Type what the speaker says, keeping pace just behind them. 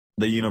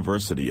The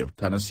University of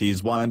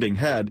Tennessee's winding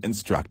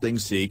head-instructing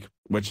seek,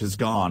 which has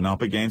gone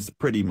up against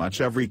pretty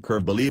much every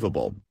curve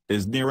believable,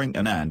 is nearing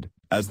an end,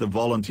 as the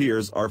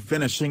Volunteers are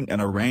finishing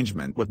an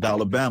arrangement with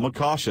Alabama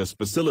cautious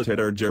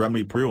facilitator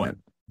Jeremy Pruitt,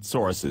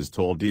 sources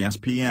told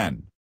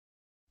ESPN.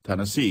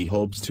 Tennessee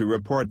hopes to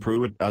report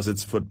Pruitt as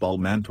its football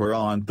mentor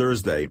on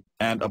Thursday,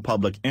 and a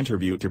public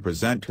interview to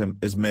present him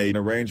is made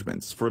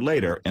arrangements for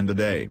later in the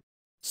day.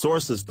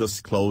 Sources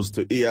disclosed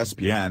to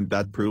ESPN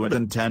that Pruitt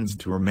intends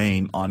to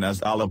remain on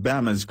as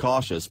Alabama's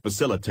cautious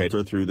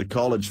facilitator through the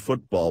college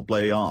football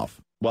playoff,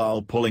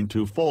 while pulling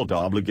twofold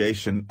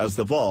obligation as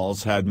the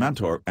Vols head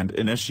mentor and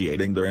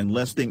initiating their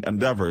enlisting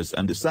endeavors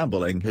and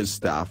assembling his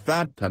staff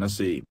at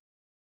Tennessee.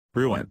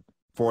 Pruitt,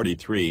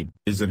 43,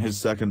 is in his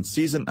second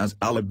season as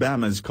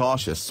Alabama's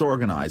cautious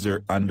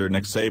organizer under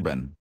Nick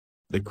Saban.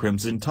 The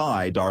Crimson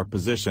Tide are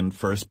positioned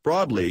first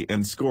broadly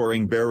in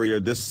scoring barrier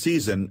this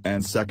season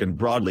and second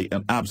broadly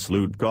in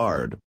absolute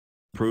guard.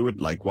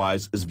 Pruitt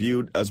likewise is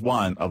viewed as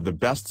one of the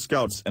best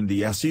scouts in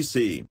the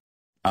SEC.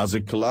 As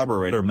a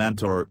collaborator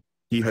mentor,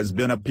 he has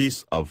been a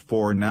piece of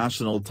 4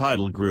 national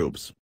title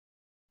groups.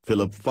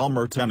 Philip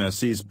Fulmer,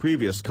 Tennessee's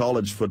previous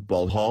College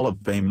Football Hall of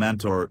Fame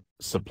mentor,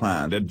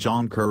 supplanted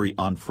John Currie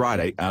on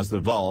Friday as the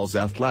Vols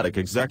athletic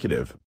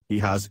executive. He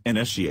has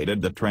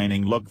initiated the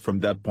training look from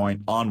that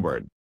point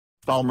onward.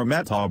 Fulmer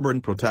met Auburn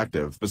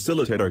protective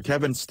facilitator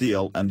Kevin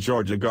Steele and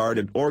Georgia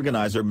Guarded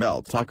organizer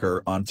Mel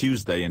Tucker on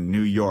Tuesday in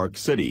New York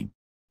City.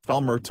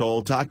 Fulmer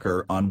told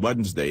Tucker on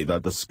Wednesday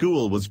that the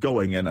school was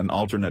going in an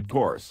alternate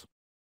course.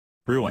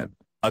 Pruitt,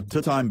 a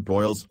two-time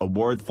Broyles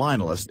Award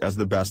finalist as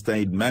the best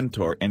aide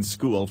mentor in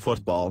school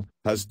football,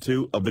 has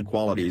 2 of the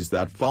qualities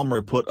that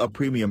Fulmer put a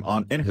premium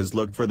on in his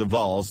look for the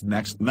Vols'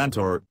 next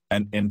mentor,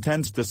 an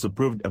intense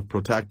disapprove of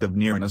protective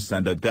nearness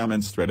and a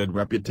demonstrated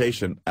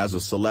reputation as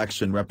a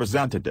selection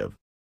representative.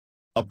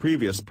 A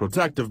previous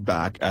protective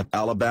back at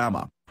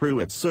Alabama,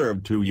 Pruitt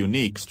served 2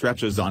 unique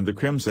stretches on the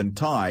Crimson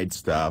Tide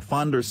staff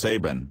under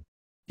Saban.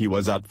 He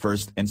was at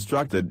first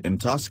instructed in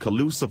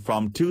Tuscaloosa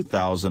from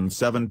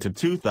 2007 to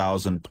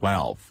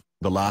 2012,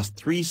 the last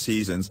 3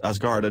 seasons as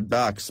guarded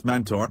backs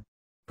mentor.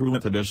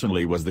 Pruitt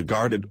additionally was the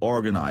guarded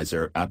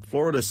organizer at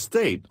Florida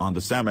State on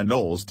the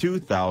Seminoles'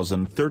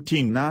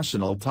 2013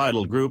 national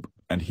title group,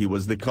 and he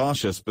was the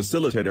cautious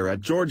facilitator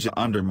at Georgia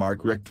under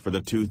Mark Richt for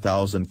the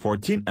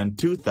 2014 and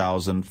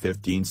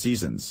 2015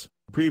 seasons,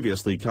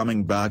 previously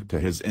coming back to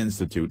his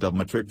Institute of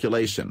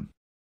Matriculation.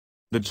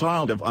 The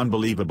child of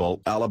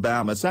unbelievable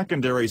Alabama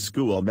secondary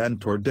school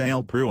mentor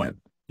Dale Pruitt,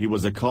 he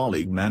was a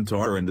colleague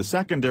mentor in the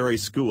secondary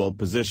school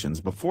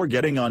positions before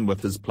getting on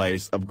with his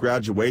place of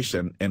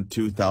graduation in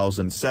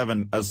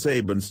 2007 as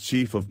Saban's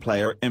chief of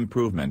player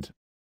improvement.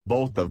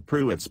 Both of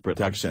Pruitt's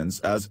protections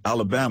as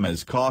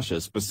Alabama's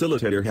cautious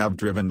facilitator have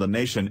driven the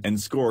nation in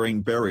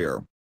scoring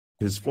barrier.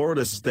 His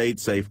Florida State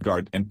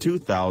safeguard in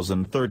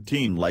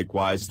 2013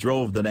 likewise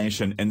drove the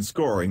nation in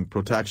scoring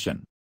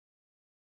protection.